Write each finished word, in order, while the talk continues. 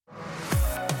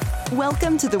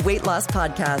Welcome to the Weight Loss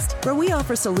Podcast, where we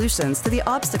offer solutions to the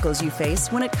obstacles you face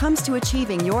when it comes to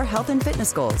achieving your health and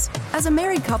fitness goals. As a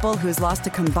married couple who's lost a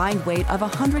combined weight of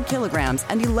 100 kilograms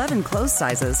and 11 clothes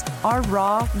sizes, our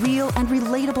raw, real, and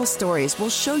relatable stories will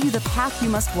show you the path you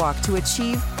must walk to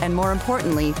achieve and, more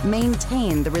importantly,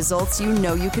 maintain the results you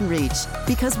know you can reach.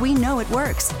 Because we know it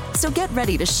works. So get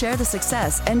ready to share the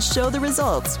success and show the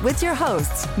results with your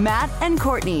hosts, Matt and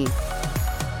Courtney.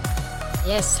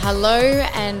 Yes, hello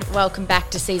and welcome back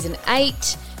to Season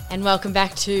 8 and welcome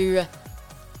back to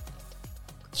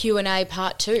Q&A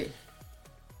Part 2.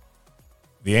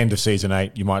 The end of Season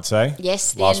 8, you might say.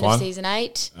 Yes, the last end one. of Season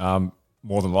 8.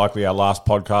 More than likely our last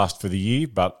podcast for the year,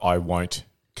 but I won't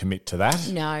commit to that.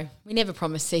 No, we never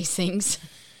promise these things.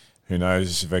 Who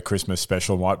knows if a Christmas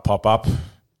special might pop up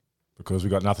because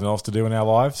we've got nothing else to do in our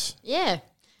lives. Yeah,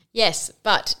 yes,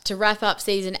 but to wrap up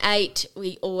Season 8,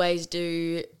 we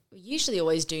usually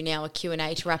always do now a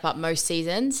Q&A to wrap up most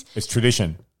seasons. It's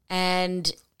tradition.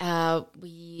 And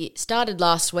we started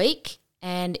last week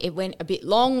and it went a bit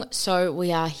long, so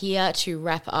we are here to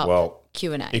wrap up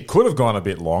Q&A. It could have gone a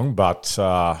bit long, but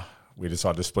we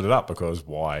decided to split it up because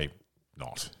why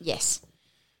not? Yes.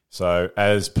 So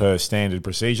as per standard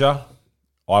procedure,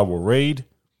 I will read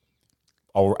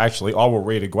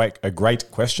a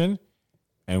great question,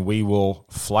 and we will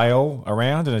flail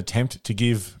around and attempt to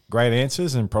give great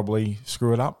answers and probably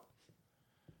screw it up,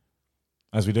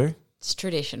 as we do. It's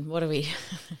tradition.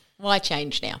 Why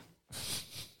change now?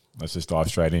 Let's just dive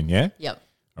straight in, yeah? Yep.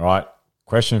 All right.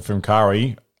 Question from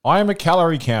Kari. I am a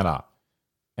calorie counter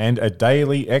and a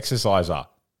daily exerciser.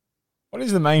 What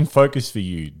is the main focus for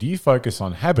you? Do you focus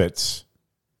on habits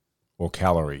or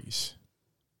calories?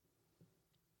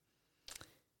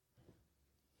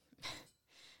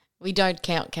 We don't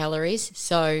count calories,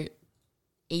 so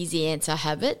easy answer,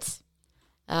 habits.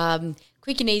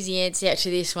 Quick and easy answer to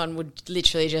this one would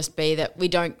literally just be that we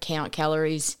don't count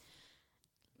calories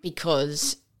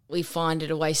because we find it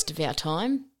a waste of our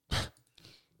time.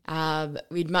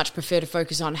 We'd much prefer to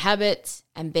focus on habits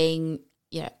and being,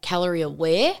 calorie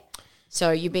aware. So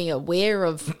you're being aware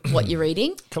of what you're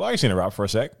eating. Can I just interrupt for a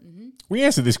sec? Mm-hmm. We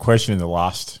answered this question in the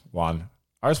last one.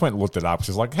 I just went and looked it up. It's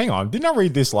like, hang on, didn't I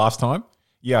read this last time?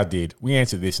 Yeah, I did. We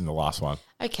answered this in the last one.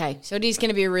 Okay, so it is going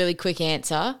to be a really quick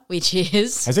answer, which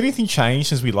is... Has anything changed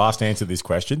since we last answered this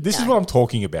question? This is what I'm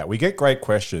talking about. We get great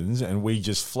questions and we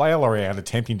just flail around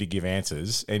attempting to give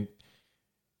answers. And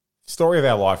story of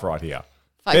our life right here.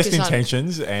 Best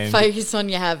intentions and... Focus on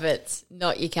your habits,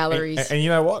 not your calories. And you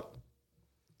know what?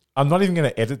 I'm not even going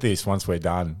to edit this once we're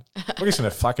done. We're just going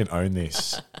to fucking own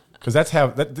this. Because that's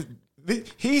how...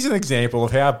 Here's an example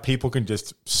of how people can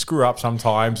just screw up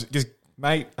sometimes. Just...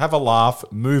 Mate, have a laugh,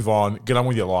 move on, get on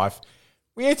with your life.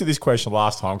 We answered this question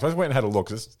last time, so I just went and had a look.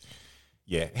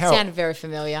 Sounded very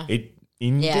familiar.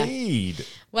 Indeed. Yeah.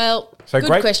 Well, so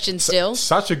good question still.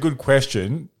 Such a good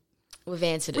question. We've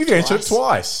answered it We've answered it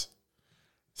twice.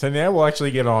 So now we'll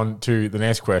actually get on to the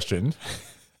next question.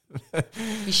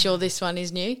 You sure this one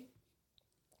is new?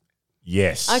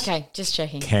 Yes. Okay, just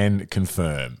checking. Can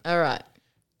confirm. All right.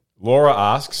 Laura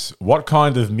asks, what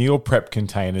kind of meal prep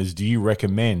containers do you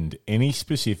recommend? Any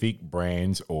specific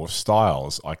brands or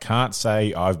styles? I can't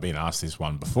say I've been asked this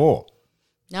one before.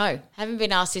 No, haven't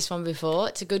been asked this one before.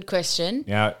 It's a good question.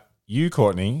 Now, you,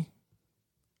 Courtney,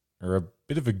 are a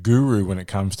bit of a guru when it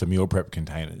comes to meal prep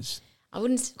containers. I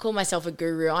wouldn't call myself a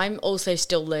guru. I'm also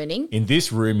still learning. In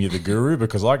this room, you're the guru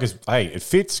because, it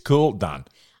fits, cool, done.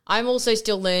 I'm also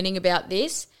still learning about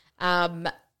this.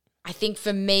 I think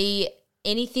for me...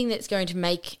 anything that's going to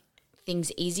make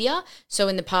things easier. So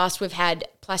in the past, we've had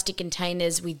plastic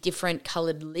containers with different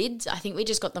coloured lids. I think we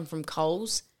just got them from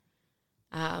Coles,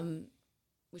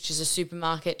 which is a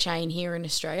supermarket chain here in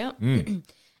Australia.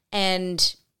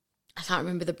 And I can't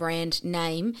remember the brand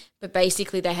name, but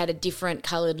basically they had a different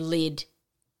coloured lid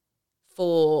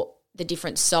for the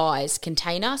different size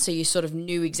container. So you sort of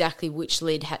knew exactly which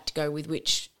lid had to go with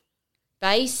which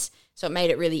base. So it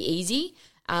made it really easy.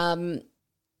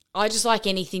 I just like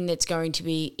anything that's going to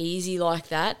be easy like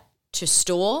that to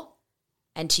store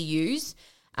and to use.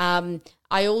 I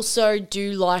also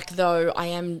do like, though, I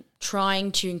am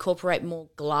trying to incorporate more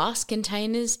glass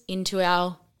containers into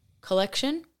our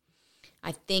collection.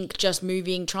 I think just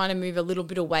trying to move a little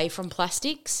bit away from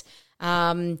plastics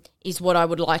is what I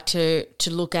would like to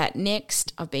look at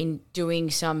next. I've been doing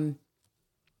some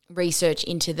research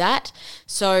into that.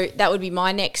 So that would be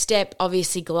my next step.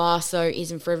 Obviously glass though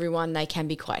isn't for everyone. They can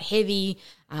be quite heavy.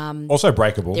 Also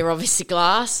breakable. They're obviously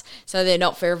glass, so they're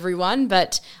not for everyone,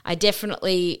 but I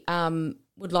definitely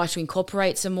would like to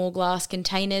incorporate some more glass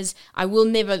containers. I will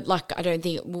never, I don't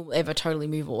think it will ever totally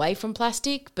move away from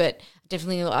plastic, but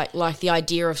definitely like the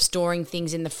idea of storing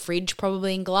things in the fridge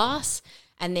probably in glass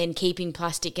and then keeping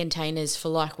plastic containers for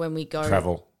like when we go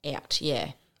Travel out.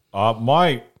 Yeah.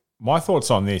 My thoughts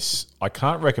on this, I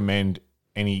can't recommend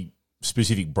any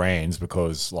specific brands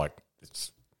because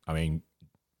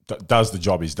does the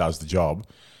job is does the job.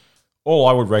 All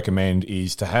I would recommend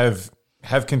is to have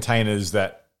containers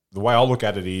that, the way I look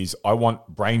at it is I want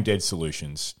brain dead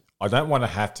solutions. I don't want to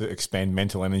have to expend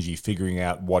mental energy figuring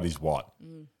out what is what.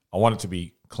 I want it to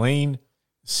be clean,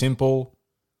 simple.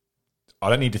 I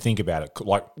don't need to think about it.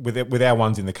 Like with our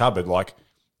ones in the cupboard, like,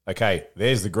 okay,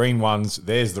 there's the green ones,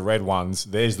 there's the red ones,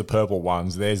 there's the purple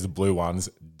ones, there's the blue ones,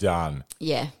 done.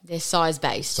 Yeah, they're size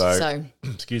based. So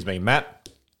excuse me, Matt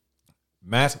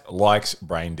likes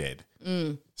brain dead.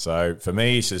 So for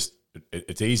me, it's just,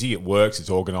 it's easy, it works, it's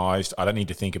organised. I don't need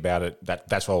to think about it.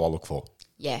 That's all I look for.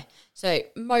 Yeah. So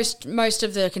most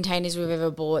of the containers we've ever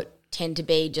bought tend to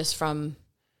be just from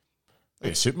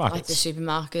supermarkets. Like the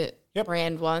supermarket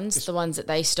brand ones, the ones that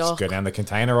they stock. Just go down the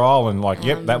container aisle and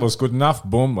that was good enough.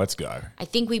 Boom, let's go. I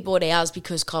think we bought ours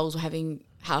because Coles were having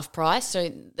half price. So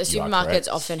the supermarkets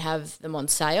often have them on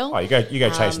sale. Oh, you go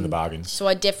chasing the bargains. So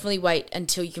I definitely wait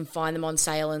until you can find them on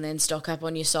sale and then stock up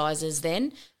on your sizes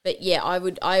then. But yeah, I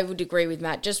would agree with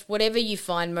Matt. Just whatever you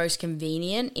find most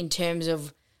convenient in terms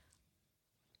of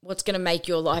what's going to make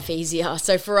your life easier.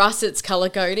 So for us, it's colour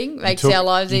coding, makes our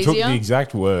lives easier. You took the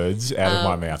exact words out of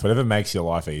my mouth. Whatever makes your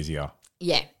life easier.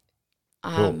 Yeah.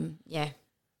 Cool. Yeah.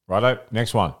 Righto,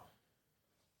 next one.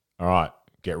 All right,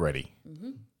 get ready.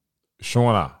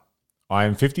 Shauna, I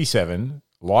am 57,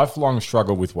 lifelong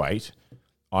struggle with weight.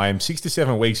 I am 6 to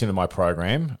 7 weeks into my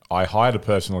program. I hired a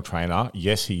personal trainer.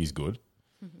 Yes, he is good.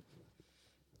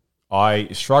 I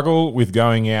struggle with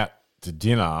going out to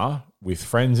dinner with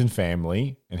friends and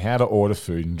family and how to order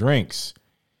food and drinks.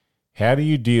 How do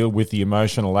you deal with the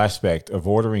emotional aspect of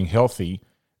ordering healthy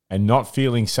and not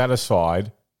feeling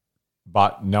satisfied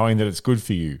but knowing that it's good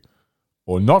for you?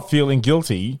 Or not feeling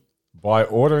guilty by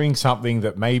ordering something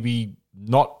that may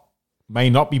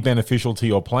not be beneficial to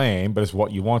your plan but is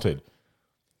what you wanted?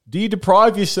 Do you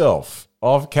deprive yourself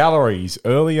of calories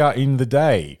earlier in the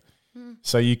day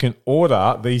so you can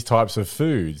order these types of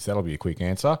foods? That'll be a quick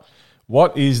answer.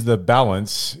 What is the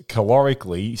balance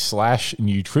calorically /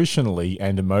 nutritionally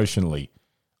and emotionally?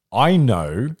 I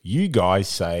know you guys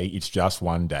say it's just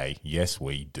one day. Yes,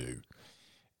 we do.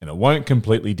 And it won't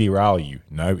completely derail you.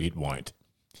 No, it won't.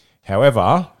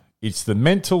 However, it's the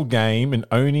mental game and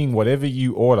owning whatever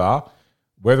you order,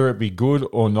 whether it be good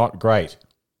or not great.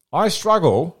 I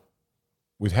struggle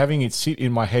with having it sit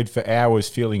in my head for hours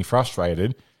feeling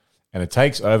frustrated, and it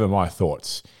takes over my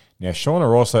thoughts. Now,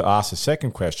 Shauna also asked a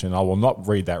second question. I will not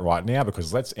read that right now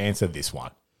because let's answer this one.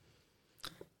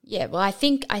 Yeah, well, I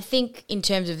think in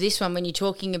terms of this one, when you're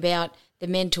talking about the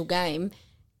mental game,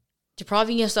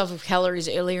 depriving yourself of calories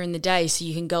earlier in the day so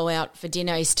you can go out for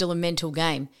dinner is still a mental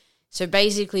game. So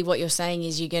basically what you're saying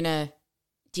is you're going to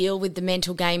deal with the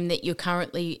mental game that you're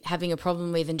currently having a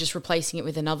problem with and just replacing it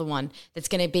with another one that's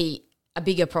going to be a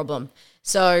bigger problem.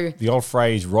 So the old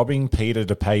phrase, robbing Peter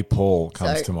to pay Paul,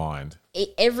 comes to mind.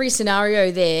 Every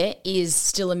scenario there is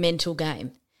still a mental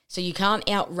game. So you can't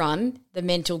outrun the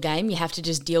mental game. You have to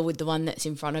just deal with the one that's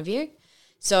in front of you.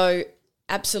 So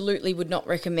absolutely would not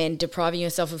recommend depriving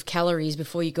yourself of calories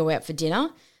before you go out for dinner,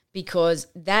 because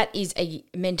that is a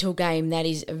mental game that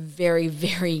is a very,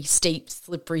 very steep,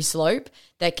 slippery slope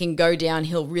that can go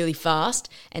downhill really fast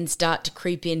and start to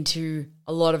creep into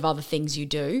a lot of other things you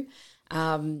do.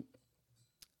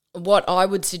 What I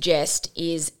would suggest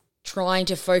is trying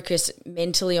to focus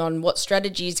mentally on what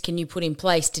strategies can you put in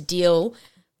place to deal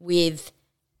with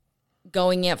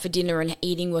going out for dinner and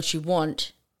eating what you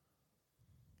want.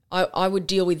 I would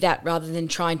deal with that rather than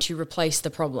trying to replace the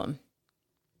problem,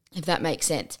 if that makes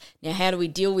sense. Now, how do we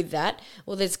deal with that?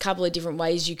 Well, there's a couple of different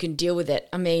ways you can deal with it.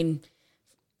 I mean,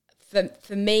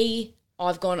 for me,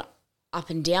 I've gone up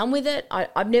and down with it.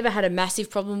 I've never had a massive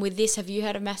problem with this. Have you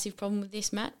had a massive problem with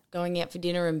this, Matt? Going out for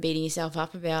dinner and beating yourself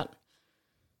up about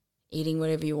eating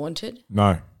whatever you wanted?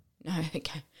 No. No,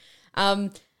 okay.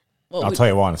 I'll tell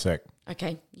you why in a sec.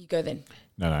 Okay, you go then.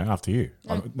 No, after you.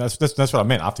 No. That's what I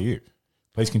meant, after you.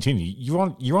 Please continue.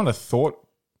 You're on a thought,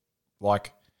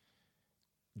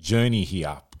 journey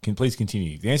here. Please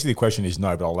continue. The answer to the question is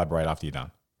no, but I'll elaborate after you're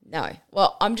done. No.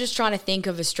 Well, I'm just trying to think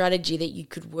of a strategy that you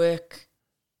could work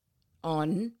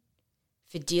on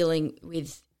for dealing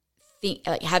with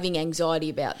having anxiety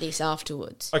about this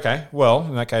afterwards. Okay. Well,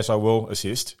 in that case, I will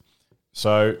assist.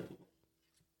 So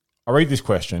I read this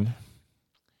question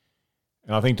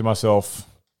and I think to myself,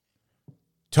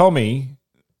 tell me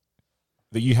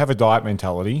that you have a diet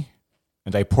mentality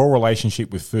and a poor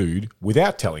relationship with food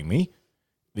without telling me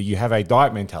that you have a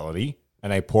diet mentality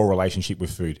and a poor relationship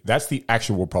with food. That's the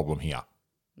actual problem here.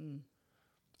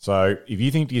 So if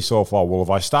you think to yourself, oh, well, if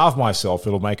I starve myself,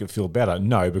 it'll make it feel better.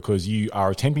 No, because you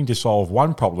are attempting to solve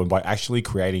one problem by actually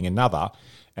creating another,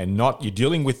 and you're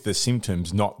dealing with the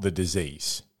symptoms, not the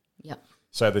disease. Yep.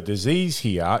 So the disease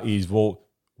here is, well,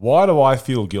 why do I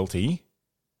feel guilty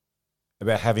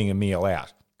about having a meal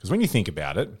out? Because when you think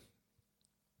about it,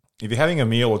 if you're having a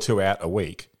meal or two out a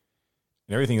week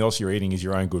and everything else you're eating is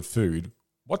your own good food,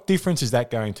 what difference is that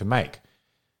going to make?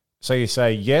 So you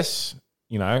say, yes,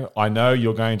 I know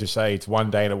you're going to say it's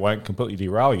one day and it won't completely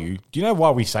derail you. Do you know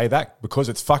why we say that? Because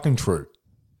it's fucking true.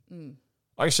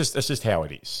 Like, that's just how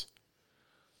it is.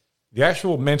 The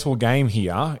actual mental game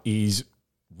here is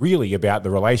really about the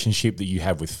relationship that you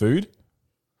have with food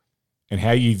and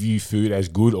how you view food as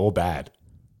good or bad.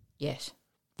 Yes.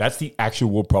 That's the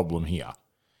actual problem here.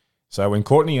 So when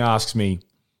Courtney asks me,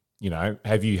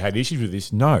 have you had issues with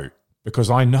this? No, because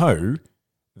I know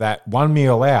that one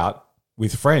meal out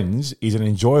with friends is an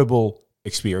enjoyable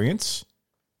experience,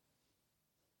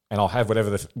 and I'll have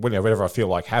whatever I feel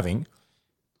like having,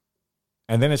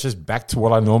 and then it's just back to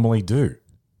what I normally do.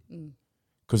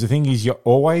 Because the thing is, you're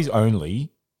always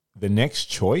only the next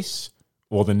choice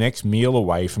or the next meal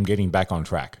away from getting back on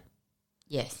track.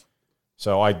 Yes.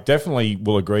 So I definitely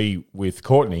will agree with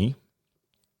Courtney.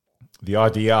 The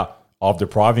idea of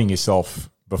depriving yourself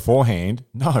beforehand,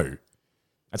 no.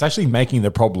 It's actually making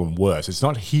the problem worse. It's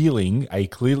not healing a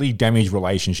clearly damaged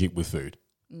relationship with food.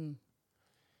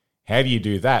 How do you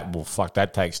do that? Well, fuck,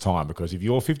 that takes time, because if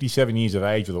you're 57 years of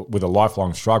age with a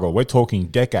lifelong struggle, we're talking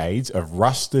decades of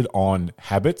rusted on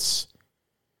habits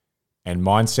and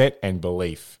mindset and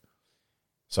belief.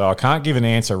 So I can't give an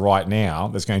answer right now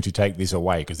that's going to take this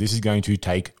away, because this is going to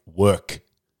take work.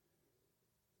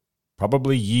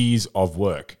 Probably years of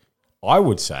work. I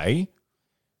would say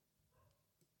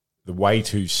the way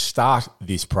to start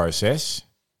this process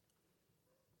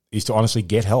is to honestly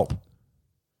get help.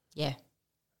 Yeah.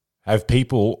 Have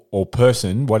people or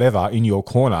person, whatever, in your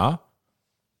corner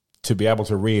to be able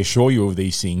to reassure you of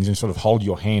these things and sort of hold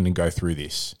your hand and go through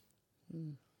this.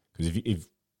 Because if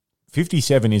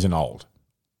 57 isn't old.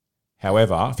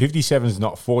 However, 57 is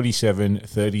not 47,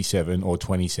 37, or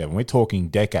 27. We're talking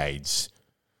decades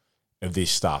of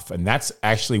this stuff. And that's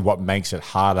actually what makes it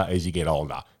harder as you get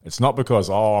older. It's not because,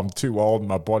 I'm too old,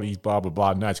 my body's blah, blah,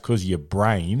 blah. No, it's because your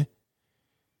brain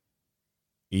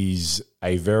is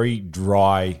a very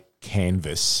dry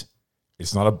canvas.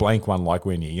 It's not a blank one like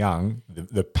when you're young.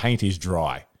 The paint is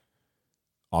dry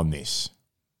on this.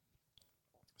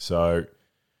 So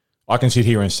I can sit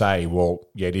here and say, well,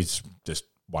 yeah, it is just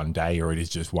one day or it is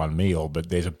just one meal, but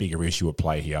there's a bigger issue at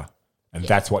play here. And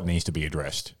that's what needs to be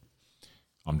addressed.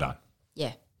 I'm done.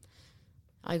 Yeah,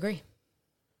 I agree.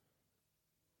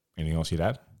 Anything else you'd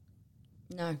add?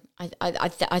 No,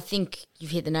 I think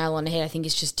you've hit the nail on the head. I think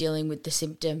it's just dealing with the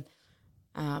symptom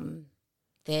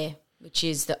there, which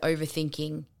is the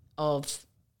overthinking of,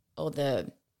 or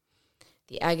the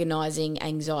agonising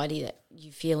anxiety that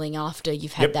you're feeling after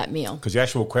you've had that meal. Because the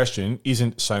actual question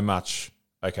isn't so much,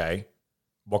 okay,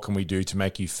 what can we do to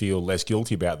make you feel less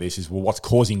guilty about this? Is, well, what's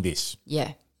causing this?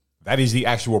 Yeah. That is the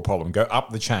actual problem. Go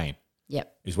up the chain.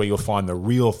 Yep. Is where you'll find the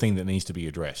real thing that needs to be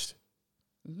addressed.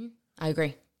 Mm-hmm. I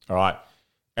agree. All right.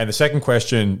 And the second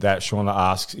question that Shauna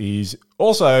asks is,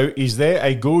 also, is there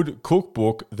a good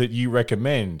cookbook that you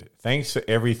recommend? Thanks for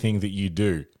everything that you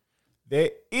do.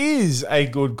 There is a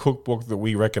good cookbook that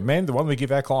we recommend, the one we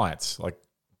give our clients. Like,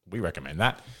 we recommend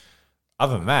that.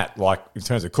 Other than that, like, in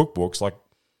terms of cookbooks, like,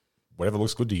 whatever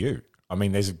looks good to you. I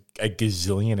mean, there's a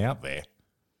gazillion out there.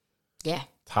 Yeah.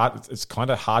 It's kind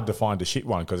of hard to find a shit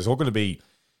one, because it's all going to be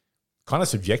kind of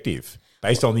subjective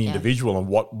based on the individual and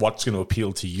what's going to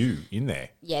appeal to you in there.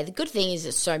 Yeah, the good thing is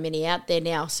there's so many out there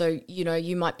now. So,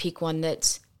 you might pick one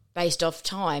that's based off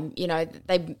time.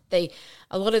 They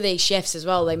a lot of these chefs as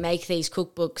well, they make these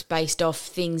cookbooks based off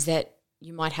things that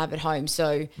you might have at home.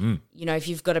 So, if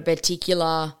you've got a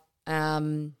particular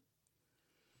time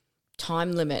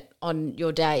limit on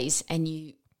your days and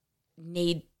you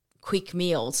need quick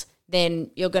meals,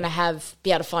 then you're going to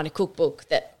be able to find a cookbook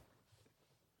that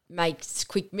makes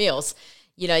quick meals.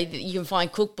 You can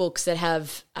find cookbooks that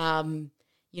have,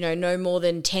 no more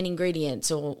than 10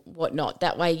 ingredients or whatnot.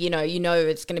 That way,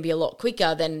 it's going to be a lot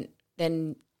quicker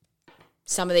than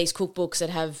some of these cookbooks that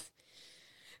have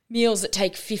meals that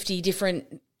take 50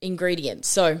 different ingredients.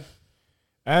 So,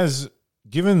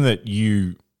 given that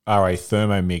you are a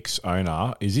Thermomix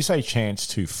owner, is this a chance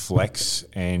to flex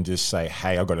and just say,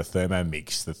 hey, I've got a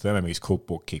Thermomix. The Thermomix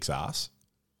cookbook kicks ass?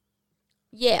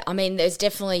 Yeah, I mean, there's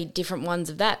definitely different ones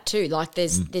of that too. Like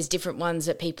there's different ones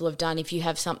that people have done. If you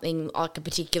have something like a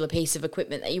particular piece of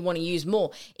equipment that you want to use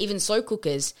more, even slow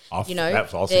cookers, That's what I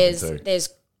was thinking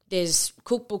too. There's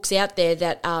cookbooks out there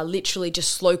that are literally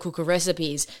just slow cooker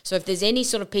recipes. So if there's any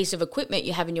sort of piece of equipment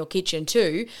you have in your kitchen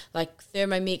too, like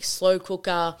Thermomix, slow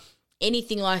cooker,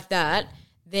 anything like that,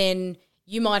 then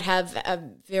you might have a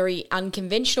very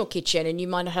unconventional kitchen and you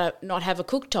might not have a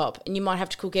cooktop and you might have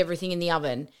to cook everything in the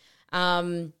oven.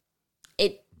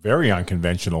 Very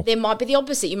unconventional. There might be the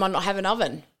opposite. You might not have an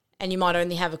oven and you might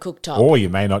only have a cooktop. Or you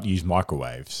may not use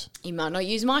microwaves. You might not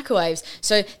use microwaves.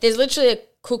 So there's literally a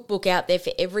cookbook out there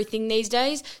for everything these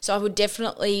days. So I would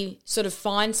definitely sort of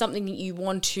find something that you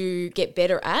want to get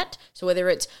better at. So whether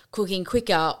it's cooking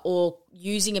quicker or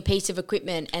using a piece of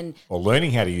equipment and Or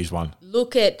learning how to use one.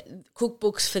 look at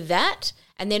cookbooks for that.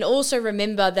 And then also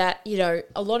remember that, you know,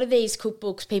 a lot of these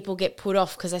cookbooks people get put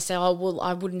off because they say, oh, well,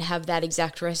 I wouldn't have that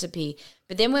exact recipe.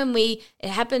 But then it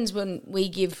happens when we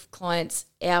give clients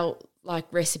our like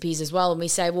recipes as well and we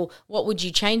say, well, what would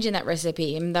you change in that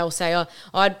recipe? And they'll say, oh,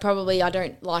 I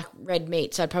don't like red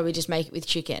meat, so I'd probably just make it with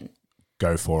chicken.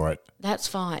 Go for it. That's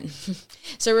fine.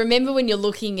 So remember when you're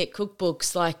looking at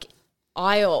cookbooks, like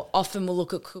I often will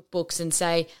look at cookbooks and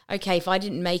say, okay, if I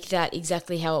didn't make that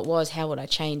exactly how it was, how would I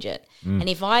change it? And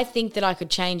if I think that I could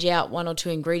change out one or two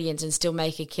ingredients and still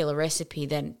make a killer recipe,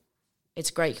 then it's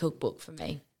a great cookbook for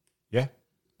me. Yeah.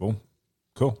 Boom.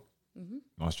 Cool.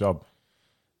 Nice job.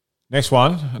 Next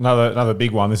one, another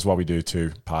big one. This is what we do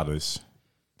to parters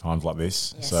times like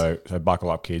this. Yes. So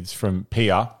buckle up, kids. From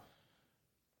Pia.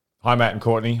 Hi, Matt and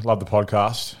Courtney. Love the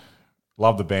podcast.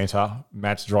 Love the banter.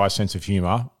 Matt's dry sense of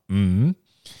humour. And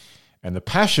the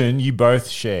passion you both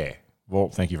share. Well,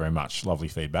 thank you very much. Lovely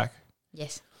feedback.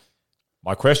 Yes.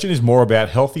 My question is more about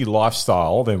healthy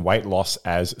lifestyle than weight loss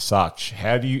as such.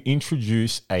 How do you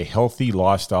introduce a healthy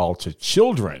lifestyle to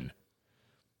children?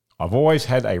 I've always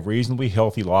had a reasonably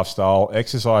healthy lifestyle,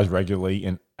 exercise regularly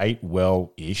and ate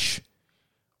well-ish.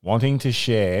 Wanting to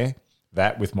share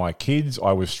that with my kids,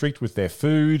 I was strict with their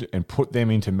food and put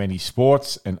them into many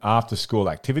sports and after-school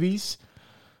activities.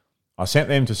 I sent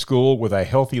them to school with a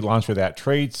healthy lunch without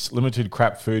treats, limited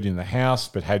crap food in the house,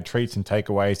 but had treats and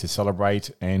takeaways to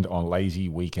celebrate and on lazy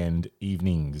weekend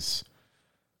evenings.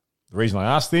 The reason I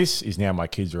ask this is now my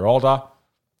kids are older,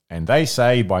 and they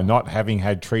say by not having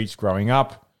had treats growing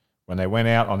up, when they went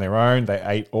out on their own, they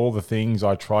ate all the things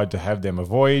I tried to have them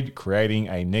avoid, creating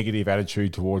a negative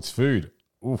attitude towards food.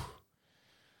 Oof.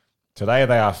 Today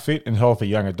they are fit and healthy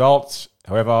young adults.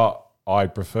 However, I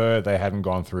prefer they hadn't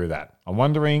gone through that. I'm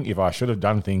wondering if I should have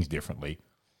done things differently.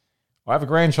 I have a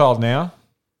grandchild now,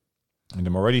 and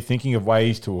I'm already thinking of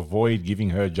ways to avoid giving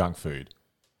her junk food.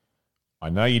 I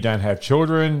know you don't have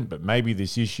children, but maybe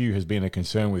this issue has been a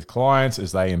concern with clients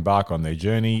as they embark on their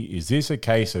journey. Is this a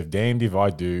case of damned if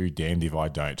I do, damned if I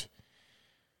don't?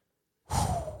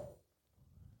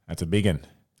 That's a big one.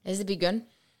 There's a big one.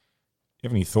 You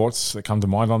have any thoughts that come to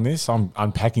mind on this? I'm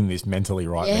unpacking this mentally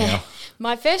right now.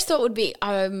 My first thought would be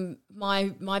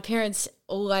my parents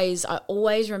I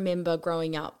always remember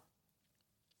growing up,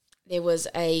 there was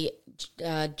a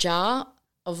jar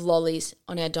of lollies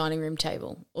on our dining room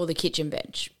table or the kitchen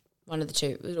bench, one of the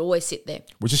two. It would always sit there.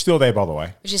 Which is still there, by the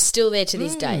way. Which is still there to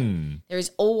this day. There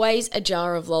is always a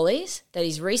jar of lollies that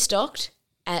is restocked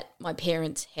at my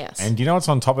parents' house. And do you know what's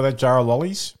on top of that jar of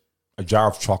lollies? A jar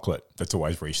of chocolate that's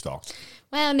always restocked.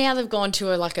 Well, now they've gone to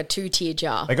like a 2-tier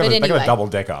jar. They got a double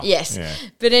decker. Yes. Yeah.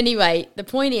 But anyway, the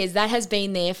point is that has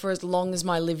been there for as long as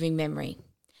my living memory.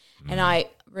 And I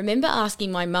remember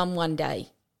asking my mum one day,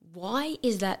 why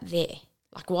is that there?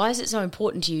 Like, why is it so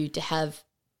important to you to have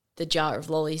the jar of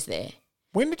lollies there?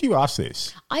 When did you ask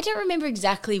this? I don't remember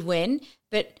exactly when,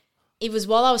 but it was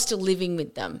while I was still living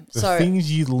with them. The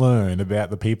things you learn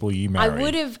about the people you marry.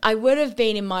 I would have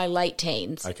been in my late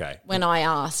teens. Okay. When I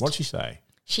asked. What'd she say?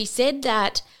 She said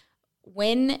that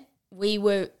when we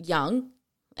were young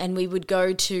and we would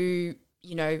go to,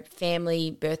 you know,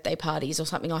 family birthday parties or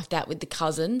something like that with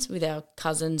our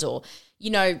cousins or, you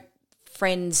know,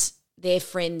 friends, their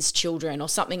friends' children or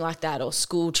something like that, or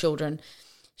school children.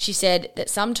 She said that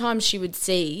sometimes she would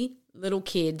see little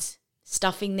kids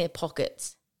stuffing their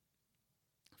pockets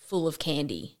full of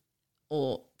candy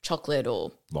or chocolate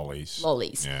or lollies.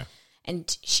 Yeah.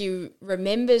 And she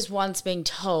remembers once being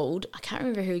told, I can't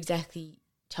remember who exactly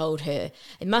told her,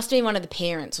 it must have been one of the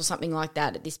parents or something like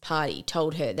that at this party,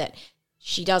 told her that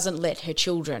she doesn't let her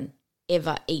children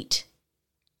ever eat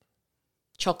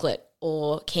chocolate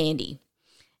or candy.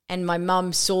 and my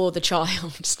mum saw the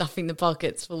child stuffing the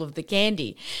pockets full of the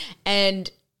candy. And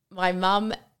my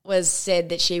mum said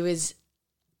that she was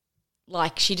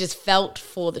like, she just felt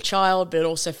for the child, but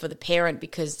also for the parent,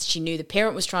 because she knew the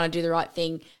parent was trying to do the right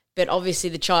thing, but obviously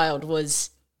the child was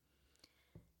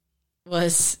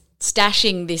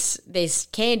stashing this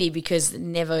candy because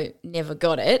never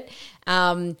got it.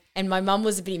 And my mum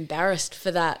was a bit embarrassed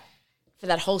for that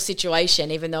whole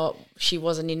situation, even though she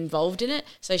wasn't involved in it.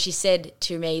 So she said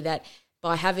to me that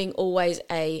by having always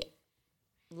a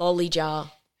lolly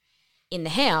jar in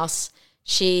the house,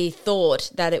 she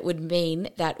thought that it would mean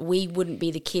that we wouldn't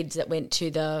be the kids that went to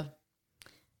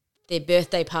their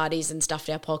birthday parties and stuffed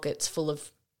our pockets full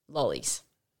of lollies,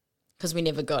 because we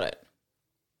never got it.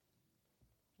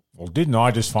 Well, didn't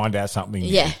I just find out something new?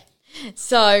 Yeah.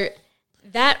 So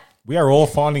that... We are all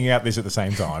finding out this at the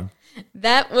same time.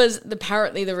 That was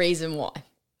apparently the reason why.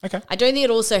 Okay. I don't think it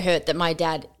also hurt that my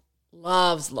dad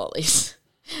loves lollies.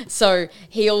 So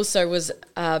he also was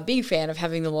a big fan of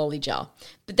having the lolly jar.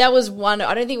 But that was one,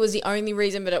 I don't think it was the only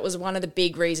reason, but it was one of the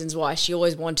big reasons why she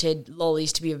always wanted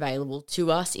lollies to be available to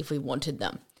us if we wanted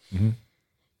them. Mm-hmm.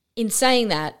 In saying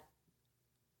that,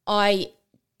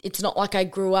 it's not like I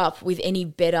grew up with any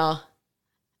better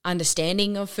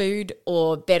understanding of food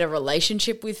or better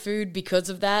relationship with food because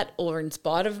of that or in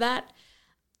spite of that.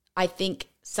 I think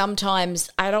sometimes,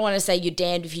 I don't want to say you're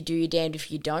damned if you do, you're damned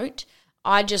if you don't.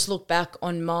 I just look back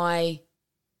on my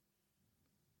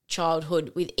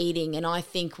childhood with eating, and I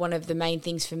think one of the main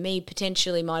things for me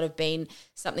potentially might have been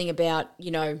something about,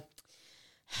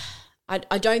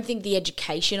 I don't think the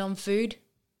education on food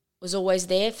was always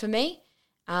there for me.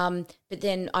 But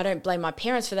then I don't blame my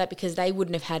parents for that, because they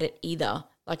wouldn't have had it either.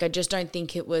 Like, I just don't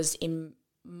think it was in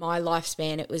my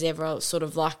lifespan, it was ever sort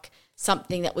of like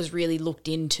something that was really looked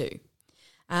into.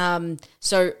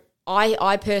 So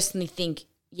I personally think,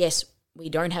 yes, we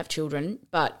don't have children,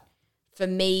 but for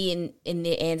me, in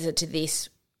the answer to this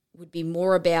would be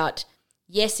more about,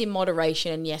 yes, in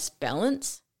moderation and yes,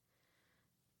 balance,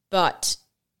 but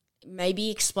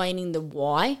maybe explaining the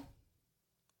why.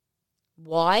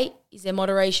 Why is there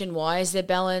moderation? Why is there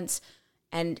balance?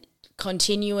 And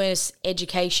continuous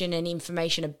education and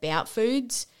information about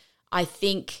foods, I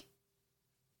think,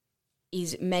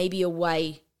 is maybe a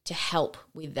way to help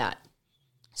with that.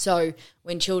 So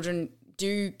when children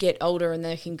do get older and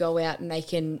they can go out and they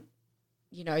can,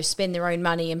 spend their own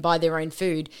money and buy their own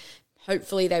food,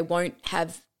 hopefully they won't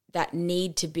have that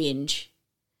need to binge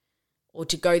or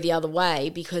to go the other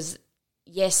way, because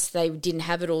yes, they didn't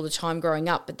have it all the time growing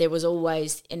up, but there was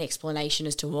always an explanation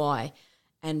as to why,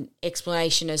 and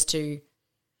explanation as to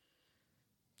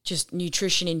just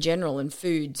nutrition in general and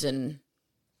foods and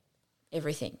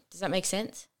everything. Does that make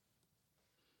sense?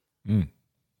 Mm.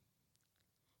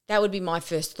 That would be my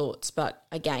first thoughts. But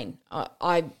again,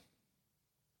 I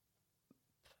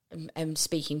am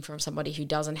speaking from somebody who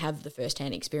doesn't have the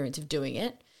first-hand experience of doing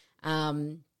it.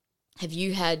 Have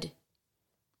you had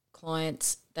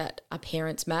clients that are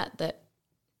parents, Matt, that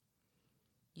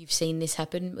you've seen this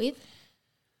happen with?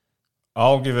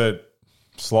 I'll give a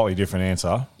slightly different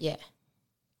answer. Yeah.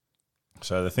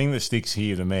 So the thing that sticks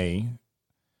here to me,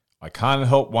 I can't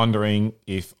help wondering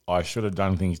if I should have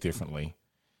done things differently.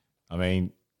 I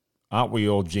mean, aren't we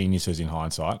all geniuses in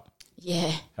hindsight?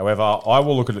 Yeah. However, I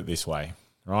will look at it this way,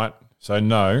 right? So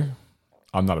no,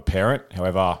 I'm not a parent.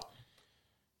 However,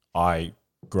 I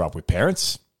grew up with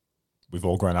parents. We've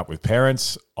all grown up with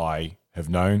parents. I have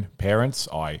known parents.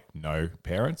 I know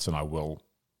parents, and I will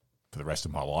for the rest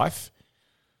of my life.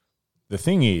 The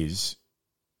thing is,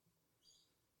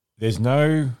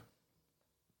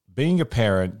 being a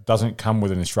parent doesn't come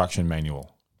with an instruction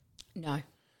manual. No.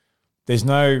 There's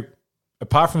no,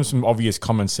 apart from some obvious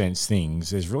common sense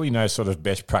things, there's really no sort of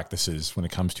best practices when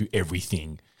it comes to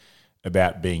everything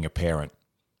about being a parent.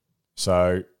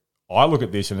 So I look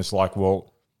at this and it's like,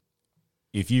 well,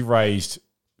 if you've raised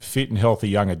fit and healthy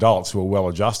young adults who are well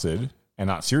adjusted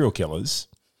and aren't serial killers,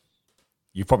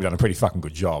 you've probably done a pretty fucking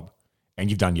good job and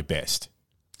you've done your best.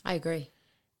 I agree.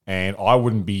 And I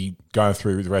wouldn't be going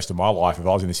through the rest of my life if I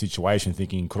was in this situation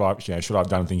thinking, should I have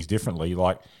done things differently?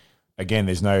 Like, again,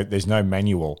 there's no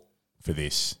manual for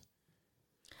this.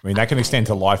 I mean, that can extend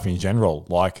to life in general.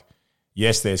 Like,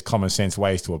 yes, there's common sense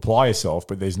ways to apply yourself,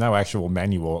 but there's no actual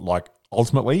manual. Like,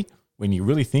 ultimately, when you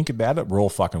really think about it, we're all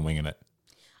fucking winging it.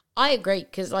 I agree,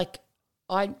 because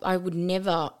I would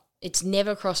never, it's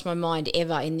never crossed my mind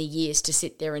ever in the years to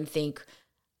sit there and think,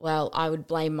 well, I would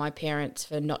blame my parents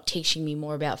for not teaching me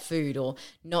more about food or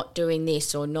not doing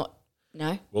this or not,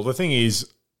 no. Well, the thing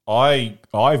is, I've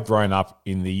grown up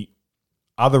in the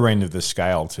other end of the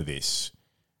scale to this,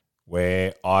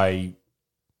 where I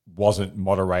wasn't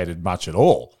moderated much at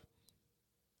all.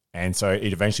 And so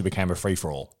it eventually became a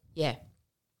free-for-all. Yeah.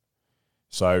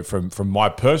 So from my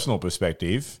personal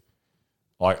perspective,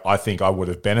 I think I would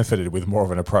have benefited with more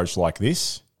of an approach like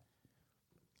this.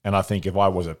 And I think if I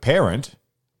was a parent,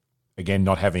 again,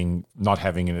 not having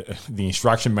the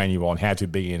instruction manual on how to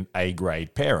be an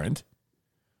A-grade parent,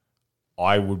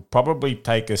 I would probably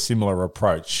take a similar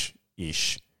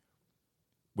approach-ish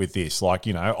with this. Like,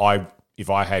 you know, if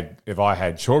I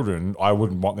had children, I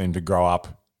wouldn't want them to grow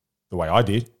up the way I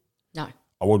did. No.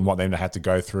 I wouldn't want them to have to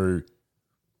go through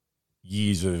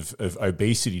years of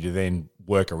obesity to then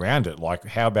work around it. Like,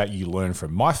 how about you learn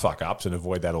from my fuck-ups and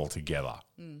avoid that altogether?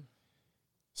 Mm.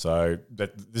 So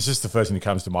this is the first thing that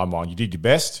comes to my mind. You did your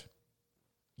best.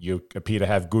 You appear to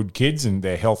have good kids and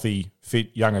they're healthy,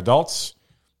 fit young adults.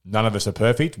 None of us are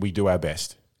perfect. We do our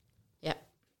best.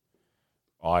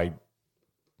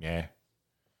 Yeah.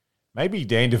 Maybe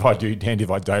damned if I do, damned if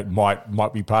I don't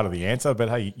might be part of the answer. But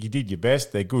hey, you did your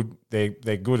best. They're good. They're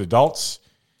good adults.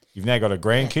 You've now got a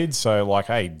grandkid, so like,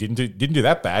 hey, didn't do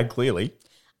that bad. Clearly,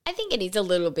 I think it is a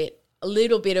little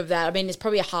bit of that. I mean, it's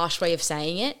probably a harsh way of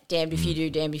saying it. Damned if you do,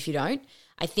 damned if you don't.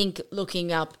 I think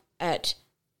looking up at,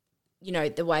 you know,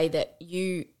 the way that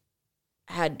you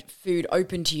had food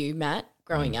open to you, Matt,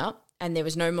 growing up, and there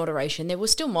was no moderation. There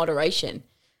was still moderation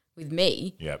with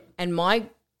me and my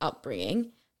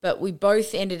upbringing, but we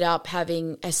both ended up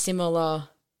having a similar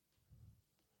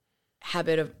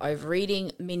habit of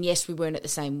overeating. I mean, yes, we weren't at the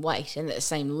same weight and at the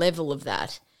same level of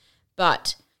that,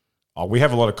 but we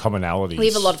have a lot of commonalities. We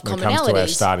have a lot of when it comes to our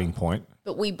starting point.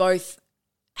 But we both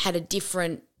had a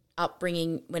different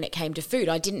upbringing when it came to food.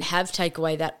 I didn't have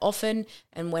takeaway that often,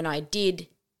 and when I did,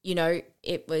 you know,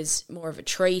 it was more of a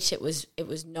treat. It was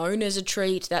known as a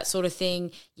treat, that sort of thing.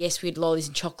 Yes, we had lollies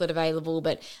and chocolate available,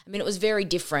 but I mean, it was very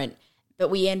different. But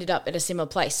we ended up at a similar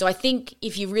place. So I think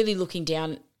if you're really looking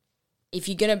down, if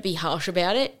you're going to be harsh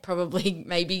about it, probably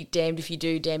maybe damned if you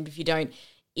do, damned if you don't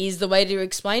is the way to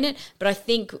explain it. But I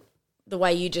think the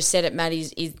way you just said it, Matt,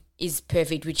 is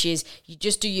perfect, which is you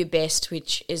just do your best,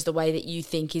 which is the way that you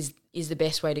think is the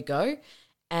best way to go.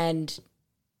 And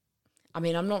I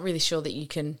mean, I'm not really sure that you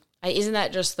can. Isn't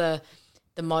that just the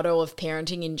motto of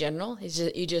parenting in general? Is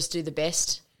that you just do the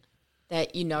best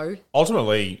that you know?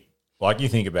 Ultimately, like you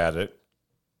think about it,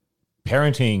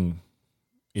 parenting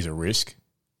is a risk.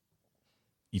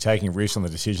 You're taking risks on the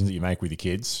decisions that you make with your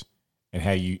kids and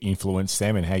how you influence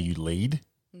them and how you lead.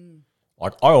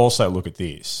 Like, I also look at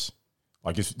this,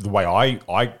 like, just the way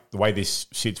the way this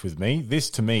sits with me.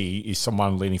 This to me is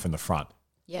someone leading from the front.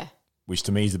 Yeah. Which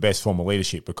to me is the best form of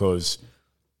leadership, because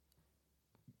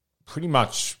pretty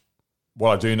much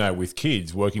what I do know with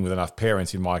kids, working with enough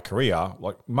parents in my career,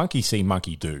 like, monkey see,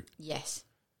 monkey do. Yes.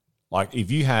 Like,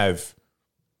 if you have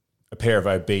a pair of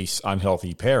obese,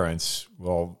 unhealthy parents,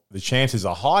 well, the chances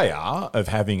are higher of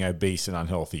having obese and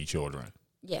unhealthy children.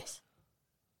 Yes.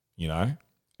 You know?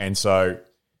 And so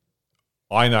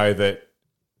I know that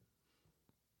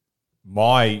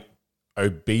my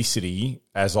obesity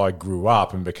as I grew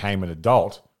up and became an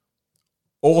adult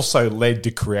also led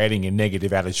to creating a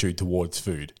negative attitude towards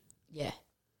food. Yeah.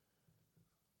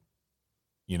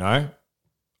 You know?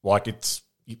 Like, it's,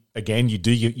 again, you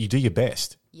do your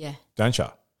best. Yeah. Don't you?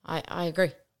 I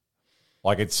agree.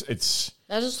 Like, it's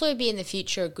that'll also be in the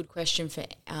future a good question for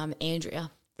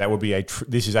Andrea. That would be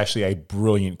this is actually a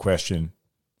brilliant question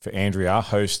for Andrea,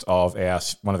 host of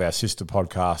one of our sister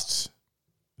podcasts,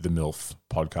 the MILF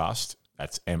podcast.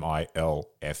 That's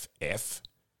MILFF.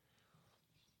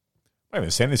 I'm going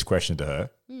to send this question to her.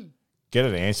 Get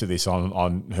her to answer this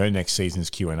on her next season's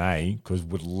Q&A, because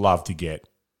would love to get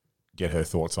her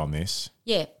thoughts on this.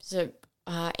 Yeah. So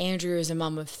Andrea is a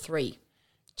mum of 3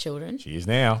 children. She is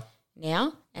now.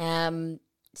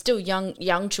 Still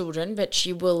young children, but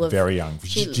she will have... Very young.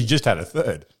 She just had a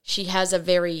 3rd. She has a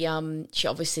very... she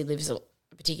obviously lives a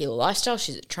particular lifestyle.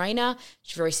 She's a trainer.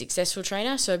 She's a very successful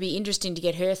trainer. So it'd be interesting to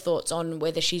get her thoughts on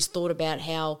whether she's thought about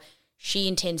how she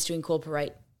intends to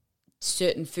incorporate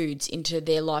certain foods into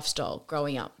their lifestyle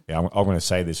growing up. Yeah, I'm going to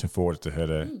say this and forward it to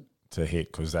her to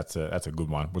hit, because that's a good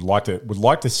one. Would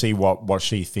like to see what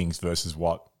she thinks versus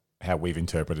how we've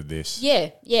interpreted this.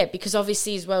 Yeah, because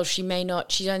obviously as well,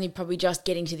 she's only probably just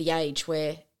getting to the age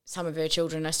where some of her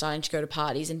children are starting to go to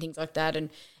parties and things like that. And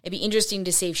it'd be interesting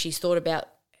to see if she's thought about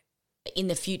in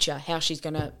the future how she's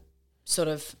going to sort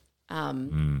of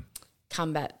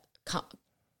combat.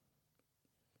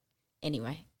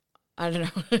 Anyway, I don't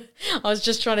know. I was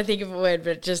just trying to think of a word,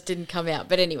 but it just didn't come out.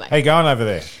 But anyway. Hey, going over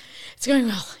there? It's going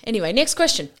well. Anyway, next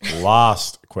question.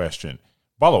 Last question.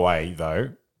 By the way,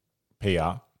 though,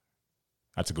 Pia,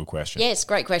 That's a good question. Yes,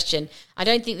 great question. I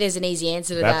don't think there's an easy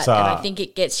answer to That's, that, and I think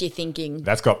it gets you thinking.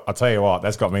 I'll tell you what,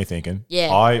 that's got me thinking.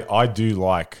 Yeah. I do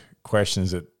like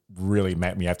questions that really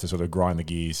make me have to sort of grind the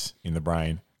gears in the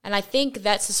brain. And I think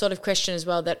that's the sort of question as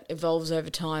well that evolves over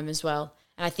time as well.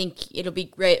 And I think it'll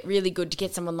be really good to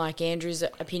get someone like Andrew's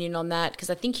opinion on that, because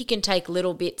I think you can take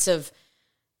little bits of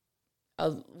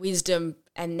wisdom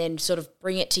and then sort of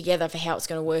bring it together for how it's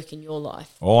going to work in your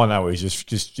life. All I know is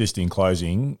just in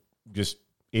closing, just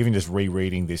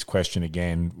rereading this question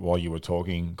again while you were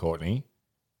talking, Courtney,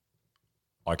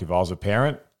 like if I was a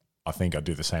parent, I think I'd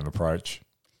do the same approach.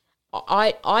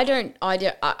 I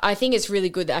think it's really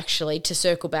good actually to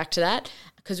circle back to that,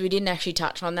 because we didn't actually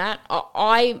touch on that.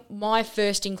 My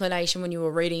first inclination when you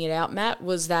were reading it out, Matt,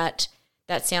 was that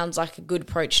sounds like a good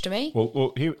approach to me.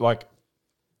 Well,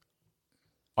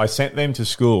 I sent them to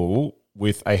school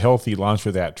with a healthy lunch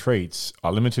without treats. I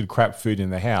limited crap food in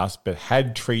the house, but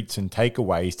had treats and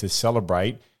takeaways to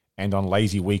celebrate and on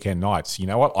lazy weekend nights. You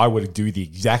know what? I would do the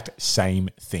exact same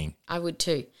thing. I would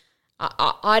too.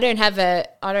 I don't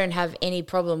have any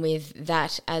problem with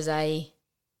that as a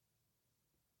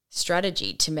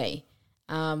strategy to me.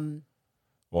 Well,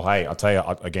 hey, I'll tell you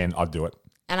again, I'd do it.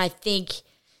 And I think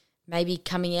maybe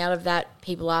coming out of that,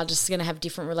 people are just going to have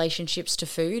different relationships to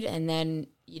food, and then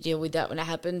you deal with that when it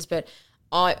happens. But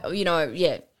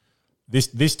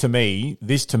This to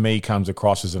me comes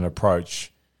across as an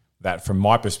approach that, from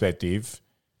my perspective,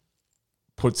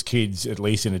 puts kids at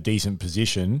least in a decent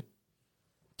position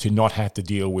to not have to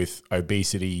deal with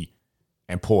obesity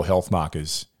and poor health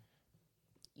markers.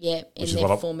 Yeah, in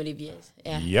their formative years.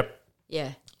 Yeah. Yep.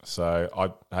 Yeah. So,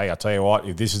 I tell you what,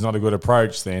 if this is not a good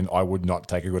approach, then I would not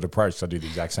take a good approach. I'd do the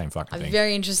exact same fucking thing. I'm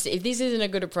very interested. If this isn't a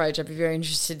good approach, I'd be very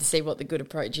interested to see what the good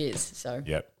approach is. So.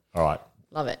 Yep. All right.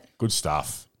 Love it. Good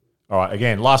stuff. All right.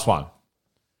 Again, last one.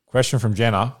 Question from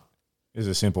Jenna. This is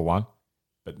a simple one,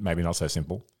 but maybe not so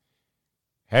simple.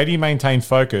 How do you maintain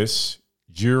focus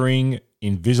during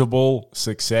invisible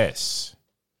success?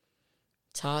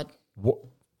 It's hard.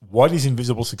 What is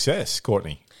invisible success,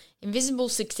 Courtney? Invisible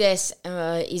success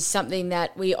is something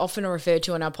that we often refer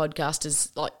to on our podcast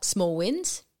as like small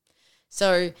wins.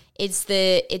 So it's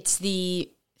the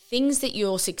things that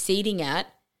you're succeeding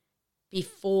at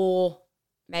before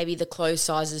maybe the clothes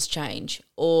sizes change,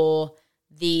 or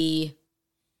the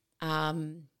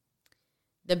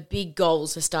big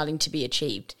goals are starting to be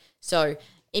achieved. So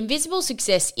invisible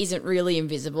success isn't really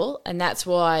invisible, and that's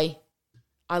why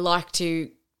I like to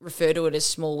refer to it as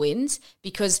small wins,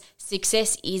 because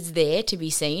success is there to be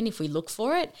seen if we look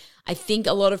for it. I think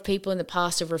a lot of people in the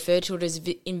past have referred to it as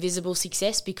invisible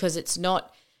success because it's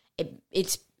not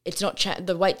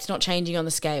the weight's not changing on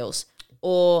the scales,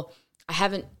 or I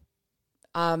haven't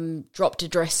dropped a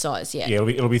dress size yet. Yeah,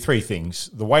 it'll be three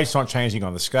things. The weight's not changing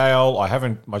on the scale. I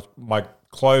haven't my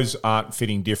clothes aren't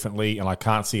fitting differently, and I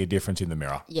can't see a difference in the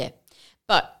mirror. Yeah,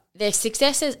 but their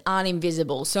successes aren't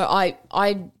invisible. So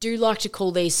I do like to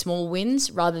call these small wins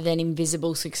rather than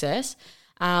invisible success.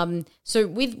 So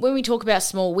when we talk about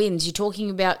small wins, you're talking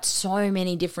about so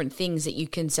many different things that you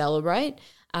can celebrate.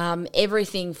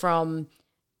 Everything from,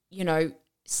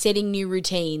 setting new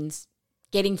routines,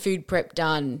 getting food prep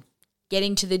done,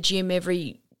 getting to the gym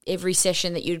every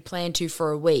session that you'd plan to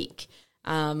for a week,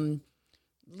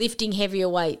 lifting heavier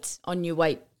weights on your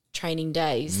weight training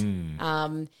days.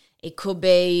 It could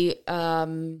be,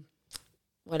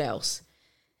 what else?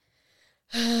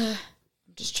 I'm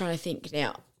just trying to think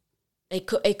now.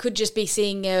 It could just be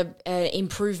seeing an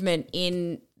improvement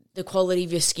in the quality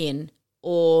of your skin,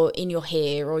 or in your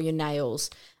hair, or your nails.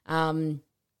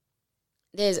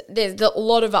 There's a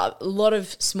lot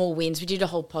of small wins. We did a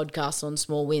whole podcast on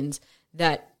small wins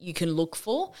that you can look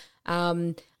for.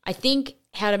 I think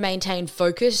how to maintain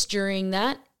focus during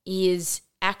that is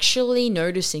actually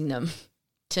noticing them.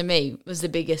 To me, was the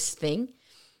biggest thing.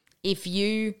 If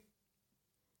you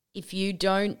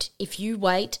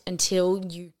wait until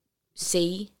you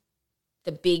see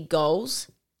the big goals,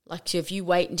 like if you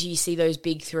wait until you see those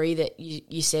big three that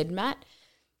you said, Matt,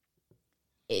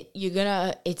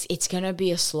 it's gonna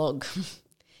be a slog.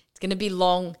 It's gonna be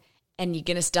long, and you're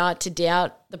gonna start to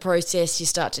doubt the process. You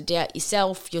start to doubt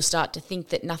yourself. You'll start to think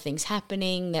that nothing's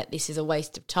happening, that this is a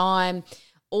waste of time.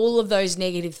 All of those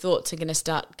negative thoughts are going to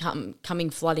start coming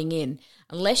flooding in.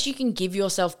 Unless you can give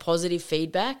yourself positive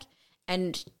feedback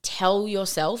and tell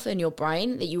yourself and your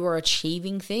brain that you are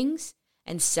achieving things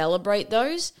and celebrate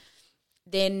those,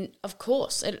 then of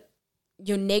course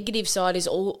your negative side is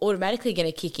automatically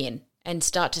going to kick in and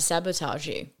start to sabotage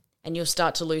you, and you'll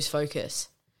start to lose focus.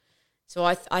 So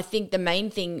I think the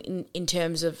main thing in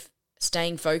terms of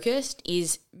staying focused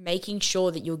is making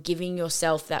sure that you're giving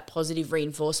yourself that positive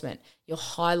reinforcement. You're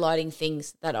highlighting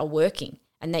things that are working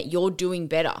and that you're doing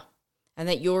better and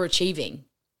that you're achieving.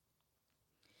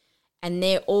 And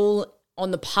they're all on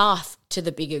the path to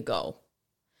the bigger goal.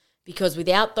 Because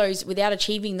without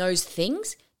achieving those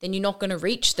things, then you're not going to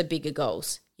reach the bigger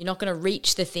goals. You're not going to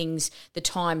reach the things, the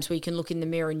times where you can look in the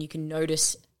mirror and you can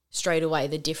notice straight away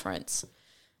the difference.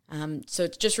 So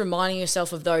it's just reminding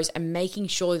yourself of those and making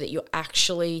sure that you're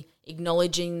actually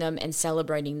acknowledging them and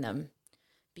celebrating them.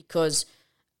 Because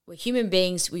we're human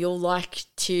beings, we all like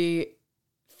to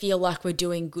feel like we're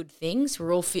doing good things.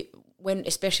 We're all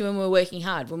especially when we're working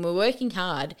hard. When we're working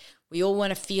hard, we all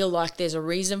want to feel like there's a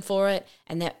reason for it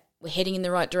and that we're heading in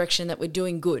the right direction, that we're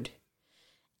doing good.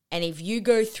 And if you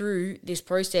go through this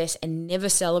process and never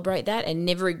celebrate that and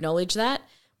never acknowledge that,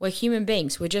 we're human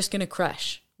beings. We're just going to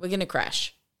crash. We're going to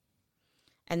crash.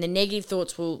 And the negative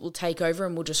thoughts will take over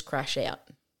and we'll just crash out.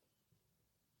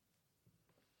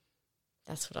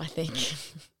 That's what I think.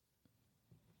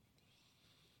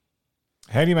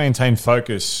 How do you maintain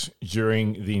focus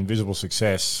during the invisible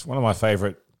success? One of my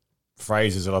favorite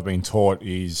phrases that I've been taught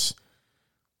is,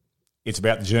 it's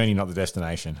about the journey, not the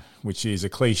destination, which is a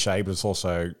cliche, but it's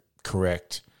also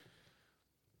correct.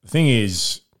 The thing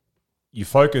is, you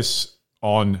focus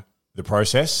on the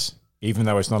process, even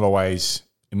though it's not always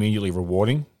immediately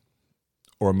rewarding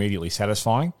or immediately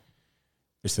satisfying.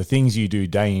 It's the things you do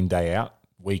day in, day out,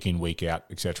 week in, week out,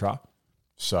 etc.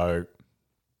 So,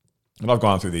 and I've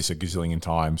gone through this a gazillion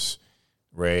times,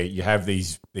 where you have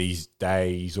these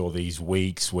days or these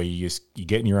weeks where you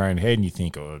get in your own head and you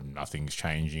think, oh, nothing's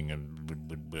changing. And blah,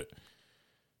 blah, blah.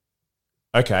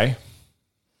 Okay,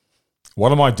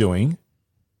 what am I doing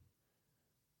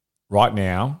right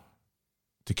now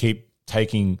to keep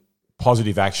taking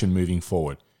positive action moving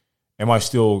forward? Am I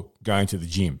still going to the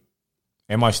gym?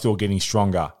 Am I still getting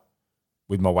stronger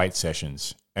with my weight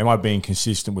sessions? Am I being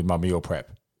consistent with my meal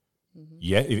prep? Mm-hmm.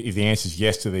 Yeah, if the answer is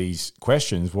yes to these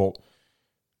questions, well,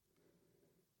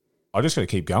 I just got to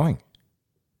keep going.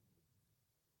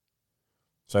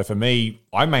 So for me,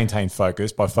 I maintain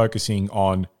focus by focusing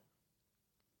on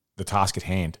the task at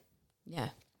hand. Yeah.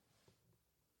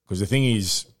 Because the thing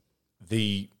is,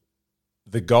 the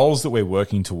goals that we're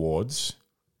working towards,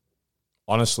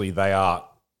 honestly, they are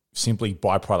simply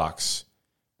byproducts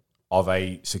of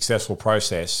a successful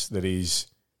process that is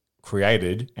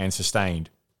created and sustained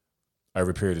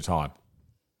over a period of time.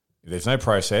 If there's no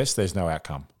process, there's no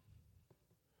outcome.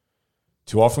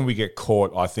 Too often we get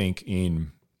caught, I think,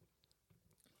 in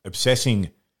obsessing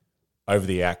over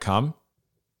the outcome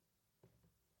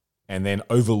and then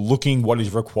overlooking what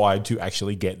is required to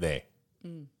actually get there.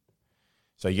 Mm.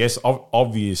 So yes,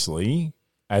 obviously,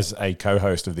 as a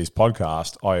co-host of this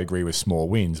podcast, I agree with small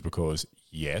wins because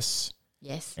yes,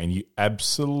 and you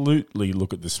absolutely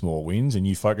look at the small wins and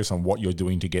you focus on what you're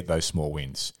doing to get those small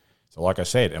wins. So like I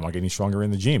said, am I getting stronger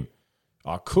in the gym?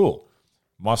 Oh, cool.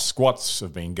 My squats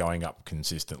have been going up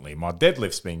consistently. My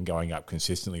deadlift's been going up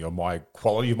consistently, or my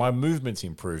quality of my movement's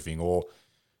improving, or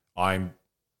I'm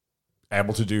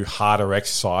able to do harder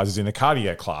exercises in a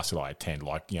cardio class that I attend.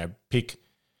 Like, pick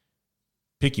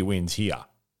your wins here.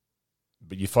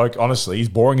 But you honestly, as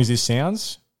boring as this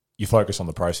sounds, you focus on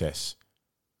the process.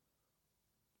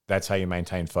 That's how you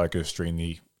maintain focus during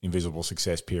the invisible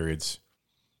success periods.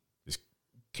 Just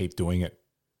keep doing it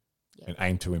and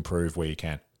aim to improve where you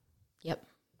can. Yep.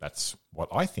 That's what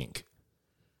I think.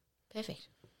 Perfect.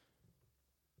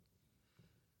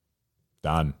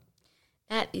 Done.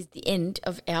 That is the end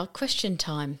of our question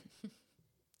time.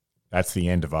 That's the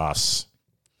end of us.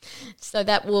 So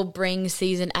that will bring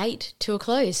season 8 to a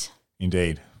close.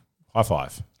 Indeed. High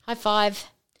five. High five.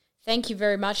 Thank you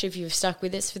very much if you've stuck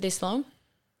with us for this long.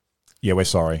 Yeah, we're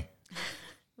sorry.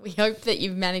 We hope that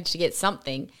you've managed to get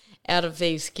something out of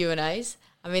these Q&As.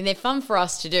 I mean, they're fun for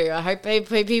us to do. I hope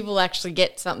people actually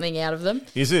get something out of them.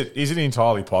 Is it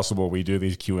entirely possible we do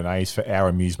these Q&As for our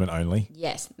amusement only?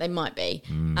 Yes, they might be.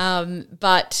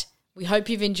 But we hope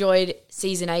you've enjoyed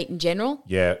season 8 in general.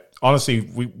 Yeah. Honestly,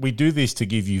 we do this to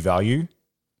give you value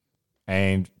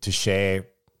and to share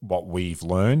what we've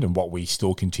learned and what we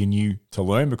still continue to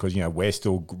learn because, we're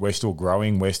still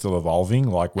growing, we're still evolving.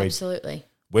 Like Absolutely.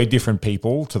 We're different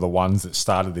people to the ones that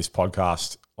started this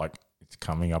podcast, like, it's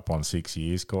coming up on 6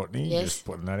 years, Courtney. Yes. Just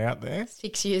putting that out there.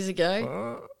 6 years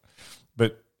ago.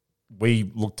 But we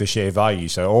look to share value.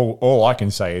 So all I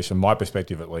can say is, from my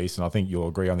perspective at least, and I think you'll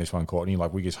agree on this one, Courtney,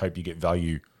 like we just hope you get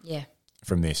value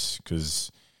from this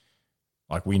because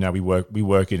like we know we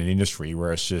work in an industry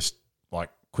where it's just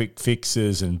like quick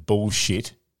fixes and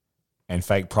bullshit and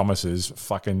fake promises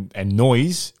and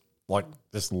noise like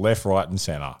just left, right and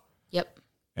centre. Yep.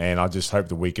 And I just hope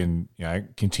that we can,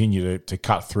 continue to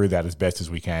cut through that as best as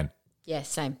we can. Yeah,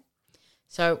 same.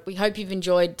 So we hope you've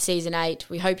enjoyed season 8.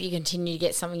 We hope you continue to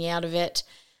get something out of it.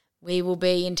 We will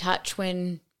be in touch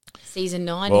when season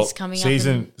 9 is coming up.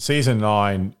 Season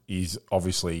 9 is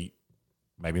obviously,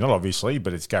 maybe not obviously,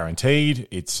 but it's guaranteed.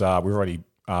 It's we've already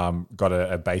got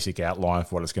a basic outline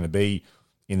for what it's going to be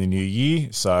in the new year.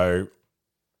 So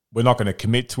we're not going to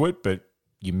commit to it, but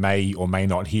you may or may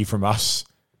not hear from us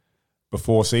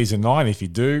before season 9. If you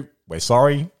do, we're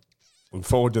sorry. Look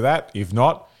forward to that. If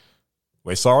not,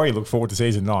 we're sorry. Look forward to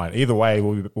season 9. Either way,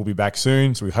 we'll be back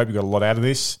soon. So we hope you got a lot out of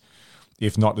this.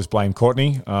 If not, just blame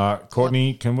Courtney.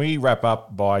 Courtney, Can we wrap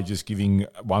up by just giving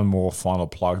one more final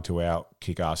plug to our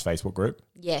Kick-Ass Facebook group?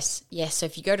 Yes. So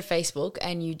if you go to Facebook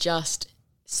and you just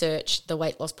search the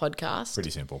Weight Loss Podcast. Pretty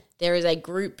simple. There is a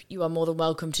group. You are more than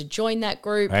welcome to join that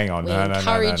group. Hang on. We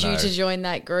encourage you to join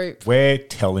that group. We're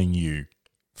telling you,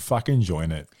 fucking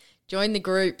join it. Join the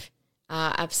group.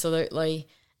 Absolutely.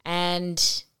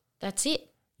 And that's it.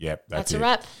 Yep, that's a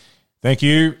wrap. Thank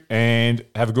you, and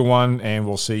have a good one, and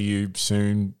we'll see you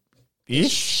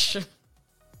soon-ish.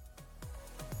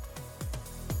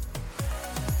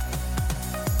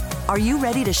 Are you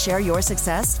ready to share your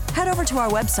success? Head over to our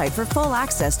website for full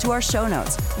access to our show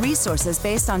notes, resources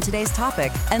based on today's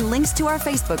topic, and links to our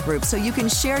Facebook group so you can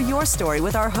share your story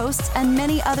with our hosts and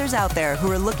many others out there who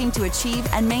are looking to achieve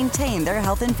and maintain their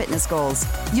health and fitness goals.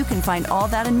 You can find all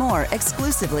that and more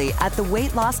exclusively at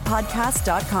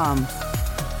theweightlosspodcast.com.